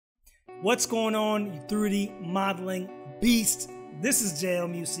What's going on, you 3D modeling beasts? This is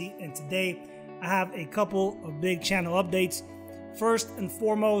Mussi, and today I have a couple of big channel updates. First and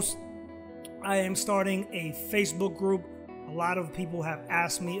foremost, I am starting a Facebook group. A lot of people have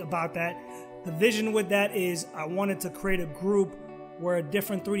asked me about that. The vision with that is I wanted to create a group where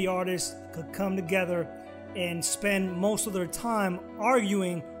different 3D artists could come together and spend most of their time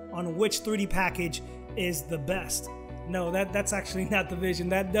arguing on which 3D package is the best. No, that's actually not the vision.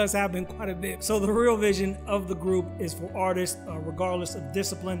 That does happen quite a bit. So the real vision of the group is for artists, regardless of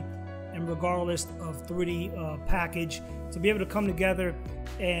discipline and regardless of 3D package, to be able to come together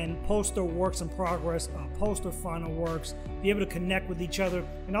and post their works in progress, post their final works, be able to connect with each other,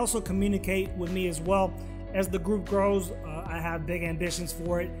 and also communicate with me as well. As the group grows, I have big ambitions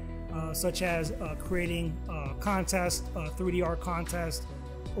for it, such as creating contests, 3D art contests.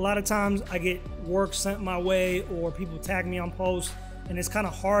 A lot of times I get work sent my way or people tag me on posts, and it's kind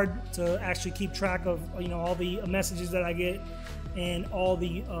of hard to actually keep track of all the messages that I get and all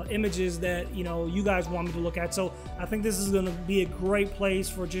the images that you guys want me to look at. So I think this is going to be a great place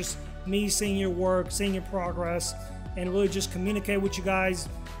for just me seeing your work, seeing your progress, and really just communicate with you guys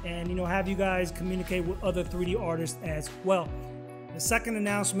and have you guys communicate with other 3D artists as well. The second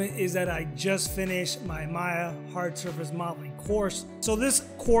announcement is that I just finished my Maya hard surface modeling course. So this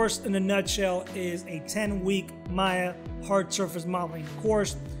course in a nutshell is a 10-week Maya hard surface modeling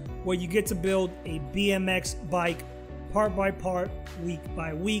course where you get to build a BMX bike part by part, week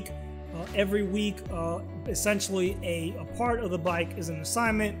by week. Every week, essentially a part of the bike is an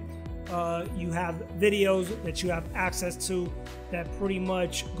assignment. You have videos that you have access to that pretty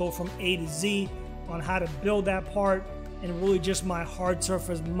much go from A to Z on how to build that part, and really just my hard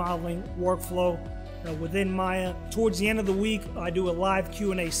surface modeling workflow within Maya. Towards the end of the week, I do a live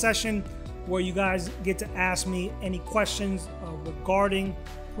Q&A session where you guys get to ask me any questions regarding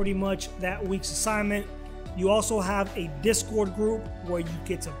pretty much that week's assignment. You also have a Discord group where you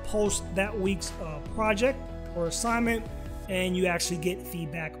get to post that week's project or assignment, and you actually get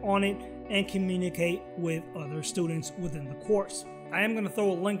feedback on it and communicate with other students within the course. I am going to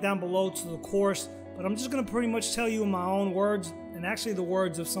throw a link down below to the course, but I'm just going to pretty much tell you in my own words, and actually the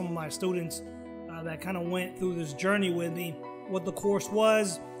words of some of my students that kind of went through this journey with me, what the course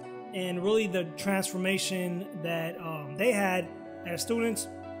was, and really the transformation that they had as students,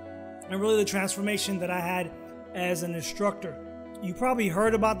 and really the transformation that I had as an instructor. You probably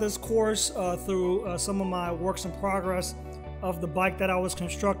heard about this course through some of my works in progress of the bike that I was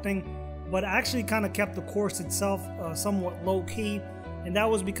constructing, but I actually kind of kept the course itself somewhat low-key. And that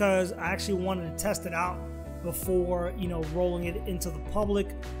was because I actually wanted to test it out before, rolling it into the public.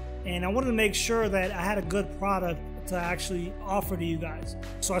 And I wanted to make sure that I had a good product to actually offer to you guys.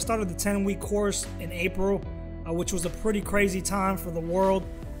 So I started the 10-week course in April, which was a pretty crazy time for the world.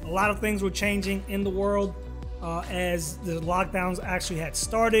 A lot of things were changing in the world as the lockdowns actually had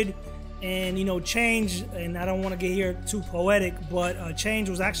started. And, change, and I don't want to get here too poetic, but change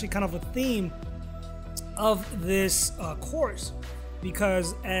was actually kind of a theme of this course.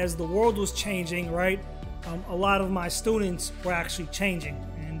 Because as the world was changing, right, a lot of my students were actually changing,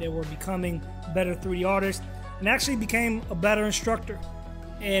 and they were becoming better 3D artists, and actually became a better instructor.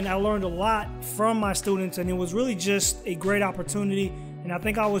 And I learned a lot from my students, and it was really just a great opportunity. And I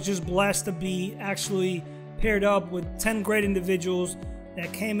think I was just blessed to be actually paired up with 10 great individuals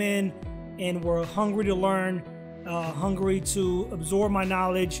that came in and were hungry to learn, hungry to absorb my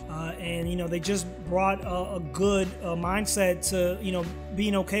knowledge, and they just brought a good mindset to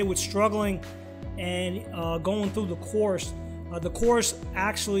being okay with struggling and going through the course. The course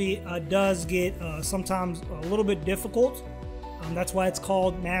actually does get sometimes a little bit difficult. That's why it's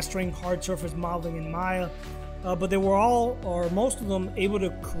called Mastering Hard Surface Modeling in Maya. But they were all, or most of them, able to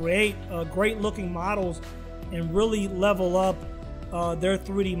create great looking models and really level up their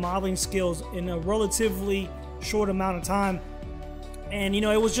 3D modeling skills in a relatively short amount of time. And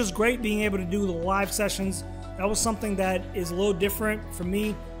it was just great being able to do the live sessions. That was something that is a little different for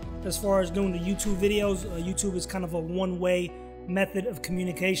me as far as doing the YouTube videos. YouTube is kind of a one-way method of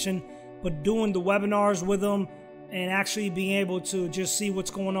communication, but doing the webinars with them and actually being able to just see what's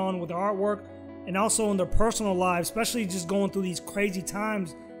going on with their artwork and also in their personal lives, especially just going through these crazy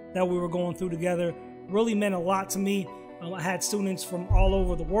times that we were going through together, really meant a lot to me. I had students from all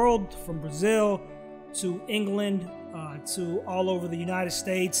over the world, from Brazil to England, to all over the United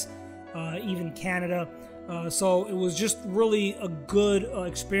States, even Canada. So it was just really a good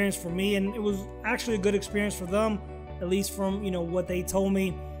experience for me, and it was actually a good experience for them, at least from what they told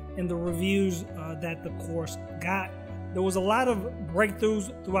me in the reviews that the course got. There was a lot of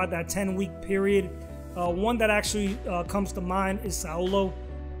breakthroughs throughout that 10-week period. One that actually comes to mind is Saulo.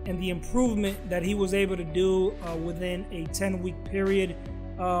 and the improvement that he was able to do within a 10-week period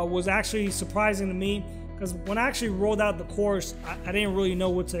was actually surprising to me, because when I actually rolled out the course, I didn't really know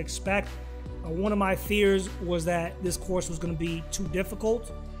what to expect. One of my fears was that this course was going to be too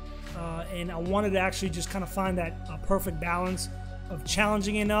difficult, and I wanted to actually just kind of find that perfect balance of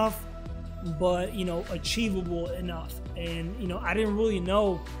challenging enough, but achievable enough. And I didn't really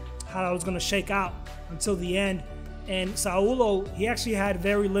know how I was going to shake out until the end. And Saulo, he actually had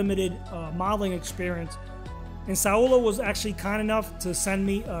very limited modeling experience. And Saulo was actually kind enough to send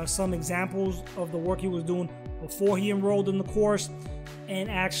me some examples of the work he was doing before he enrolled in the course, and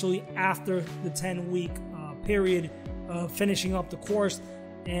actually after the 10-week period of finishing up the course.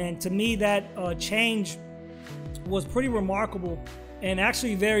 And to me, that change was pretty remarkable and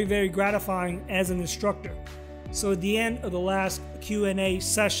actually very, very gratifying as an instructor. So at the end of the last Q&A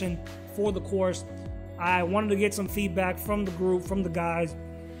session for the course, I wanted to get some feedback from the group, from the guys,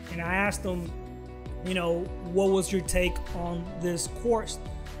 and I asked them, what was your take on this course?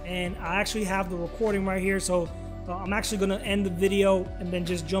 And I actually have the recording right here, so I'm actually going to end the video and then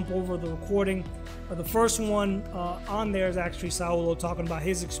just jump over the recording. The first one on there is actually Saulo talking about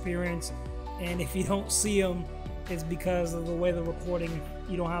his experience, and if you don't see him, it's because of the way the recording,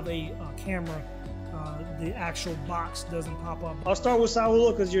 you don't have a camera, the actual box doesn't pop up. I'll start with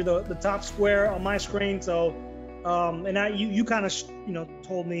Saulo because you're the top square on my screen. So, and you kind of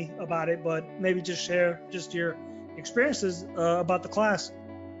told me about it, but maybe just share just your experiences about the class.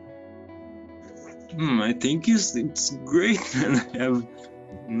 I think it's great, and I have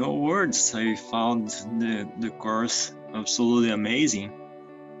no words. I found the course absolutely amazing.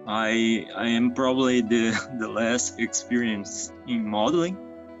 I am probably the less experienced in modeling.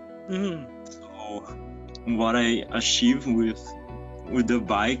 So what I achieved with the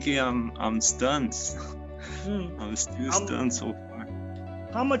bike, I'm stunned. I'm still stunned so far.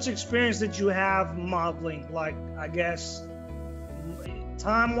 How much experience did you have modeling? Like, I guess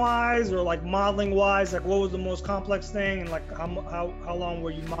time-wise or like modeling-wise, like what was the most complex thing, and like how long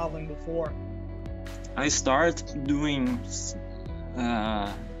were you modeling before? I started doing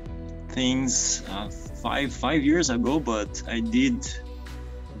things 5 years ago, but I did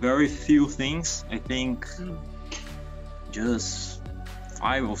very few things. I think just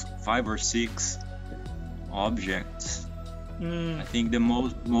five or six objects. I think the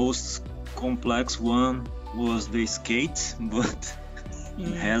most complex one was the skate, but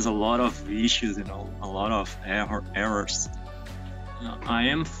it has a lot of issues, a lot of errors. I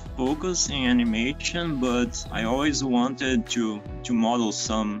am focused in animation, but I always wanted to model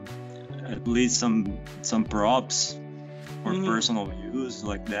at least some props for personal use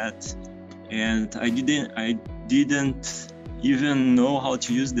like that. And I didn't even know how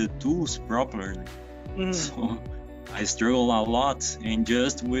to use the tools properly. So I struggled a lot. And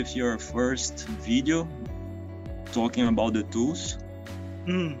just with your first video talking about the tools,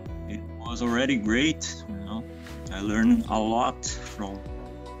 it was already great. I learned a lot from.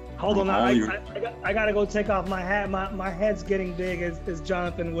 Hold on, I gotta go take off my hat. My head's getting big, as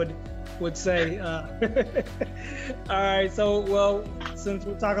Jonathon would say. All right, so since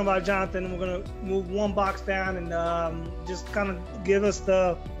we're talking about Jonathon, we're gonna move one box down and just kind of give us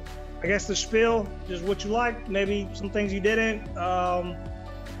the spiel, just what you liked, maybe some things you didn't,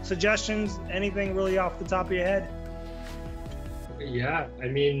 suggestions, anything really off the top of your head. Yeah, I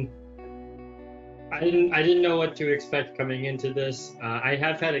mean, I didn't know what to expect coming into this. I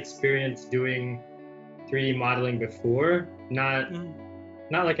have had experience doing 3D modeling before, not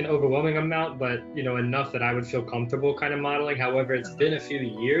like an overwhelming amount, but enough that I would feel comfortable kind of modeling. However, it's been a few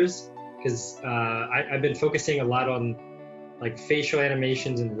years because I've been focusing a lot on like facial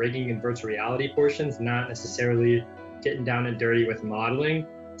animations and rigging and virtual reality portions, not necessarily getting down and dirty with modeling.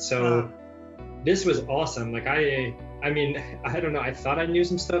 So this was awesome. Like I mean, I don't know, I thought I knew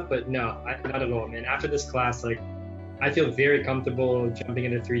some stuff, but no, not at all, man. After this class, like, I feel very comfortable jumping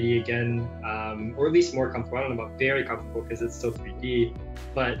into 3D again, or at least more comfortable. I don't know about very comfortable because it's still 3D,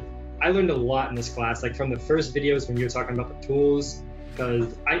 but I learned a lot in this class, like from the first videos when you were talking about the tools,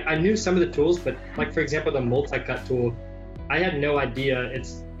 because I knew some of the tools, but like, for example, the multi-cut tool, I had no idea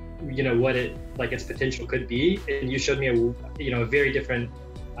it's, what its potential could be. And you showed me a very different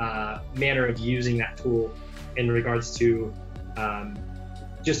manner of using that tool in regards to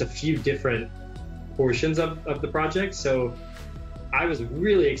just a few different portions of the project. So I was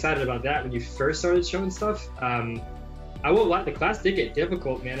really excited about that when you first started showing stuff. I won't lie, the class did get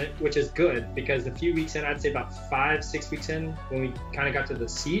difficult, man, which is good, because a few weeks in, I'd say about 5-6 weeks in, when we kind of got to the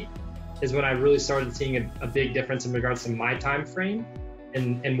seat, is when I really started seeing a big difference in regards to my time frame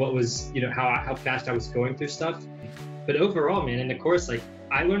and what was, how fast I was going through stuff. But overall, man, in the course, like,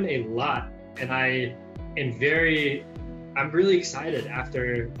 I learned a lot, and I'm really excited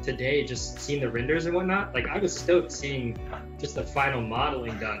after today, just seeing the renders and whatnot. Like I was stoked seeing just the final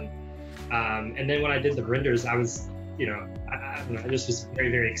modeling done. And then when I did the renders, I was, I don't know, I just was very,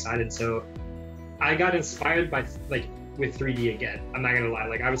 very excited. So I got inspired by with 3D again. I'm not gonna lie.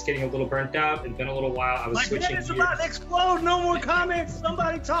 Like I was getting a little burnt out. It's been a little while. I was switching It's about to explode. No more comments.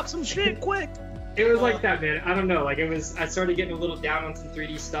 Somebody talk some shit quick. It was like that, man. I don't know. Like I started getting a little down on some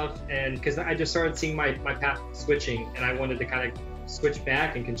 3D stuff, and because I just started seeing my path switching, and I wanted to kind of switch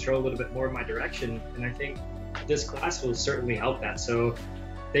back and control a little bit more of my direction. And I think this class will certainly help that. So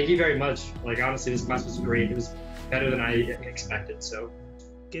thank you very much. Like honestly, this class was great. It was better than I expected. So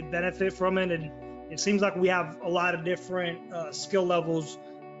get benefit from it, and it seems like we have a lot of different skill levels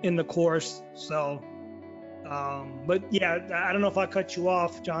in the course. So, but yeah, I don't know if I cut you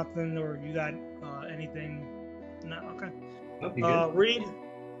off, Jonathan, or you got anything. No, okay. Reed.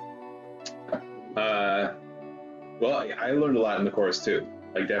 Well, I learned a lot in the course too.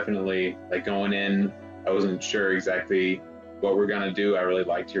 Like definitely, like going in, I wasn't sure exactly what we're gonna do. I really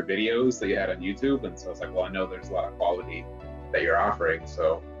liked your videos that you had on YouTube, and so I was like, well, I know there's a lot of quality that you're offering,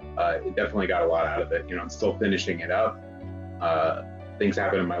 so it definitely got a lot out of it. I'm still finishing it up. Things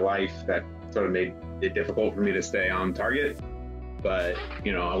happen in my life that sort of made it difficult for me to stay on target, but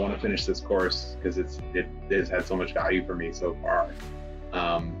I want to finish this course because it has had so much value for me so far.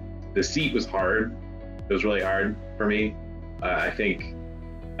 The seat was hard. It was really hard for me. I think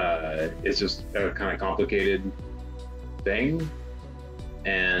it's just a kind of complicated thing,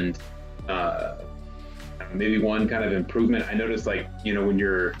 and maybe one kind of improvement I noticed, like when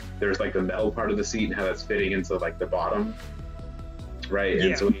there's like the metal part of the seat and how that's fitting into like the bottom, right? Yeah.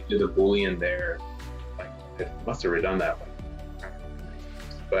 And so when you do the Boolean there, like it must have redone that one,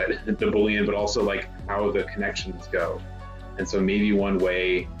 but the Boolean, but also like how the connections go. And so maybe one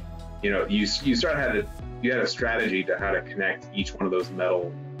way, you had a strategy to how to connect each one of those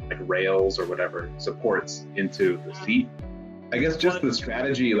metal like rails or whatever supports into the seat. I guess just the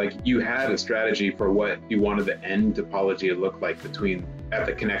strategy, like you had a strategy for what you wanted the end topology to look like at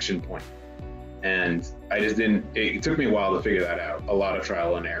the connection point. And I just it took me a while to figure that out, a lot of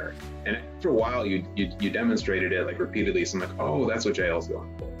trial and error. And after a while, you demonstrated it like repeatedly. So I'm like, oh, that's what JL's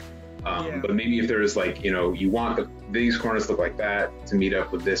going for. But maybe if there's like, you want these corners to look like that to meet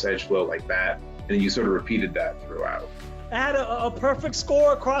up with this edge flow like that, and then you sort of repeated that throughout. I had a perfect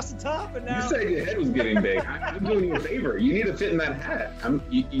score across the top, and now you said your head was getting big. I'm doing you a favor. You need to fit in that hat.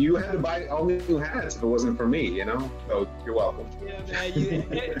 You had to buy all new hats if it wasn't for me, So you're welcome. Yeah,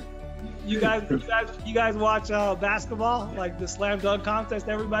 man. You guys watch basketball, like the slam dunk contest?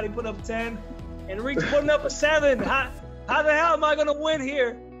 Everybody put up 10, and Reed's putting up a 7. How the hell am I gonna win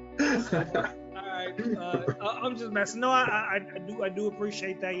here? All right, I'm just messing. No, I do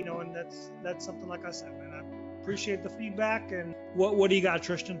appreciate that, and that's something, like I said, man. I appreciate the feedback. And what do you got,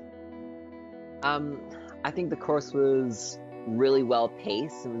 Tristian? I think the course was really well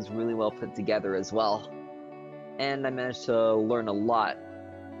paced and was really well put together as well, and I managed to learn a lot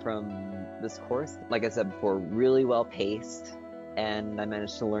from this course. Like I said before, really well paced, and I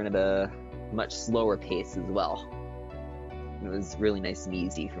managed to learn at a much slower pace as well. It was really nice and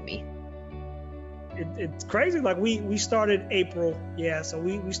easy for me. It's crazy. Like we started April, so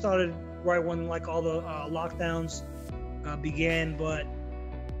we started right when like all the lockdowns began. But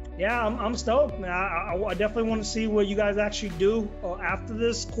yeah, I'm stoked, man. I definitely want to see what you guys actually do after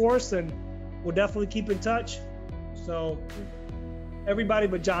this course, and we'll definitely keep in touch. So everybody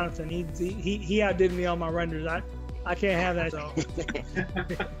but Jonathan, he outdid me on my renders. I can't have that. So.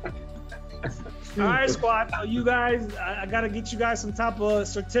 All right, squad. So you guys, I gotta get you guys some type of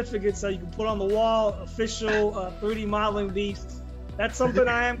certificate so you can put on the wall. Official 3D modeling beast. That's something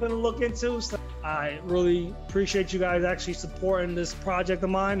I am gonna look into. So I really appreciate you guys actually supporting this project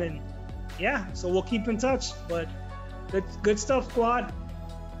of mine, and yeah, so we'll keep in touch. But good stuff, squad.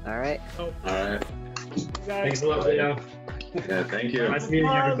 All right. All right. Thanks a lot, Leo. Yeah, thank you. Nice meeting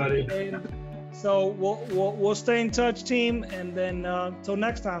everybody. And so we'll stay in touch, team, and then till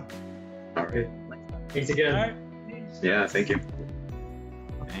next time. All right. Thanks again. All right. Yeah, thank you.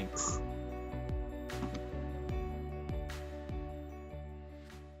 Thanks.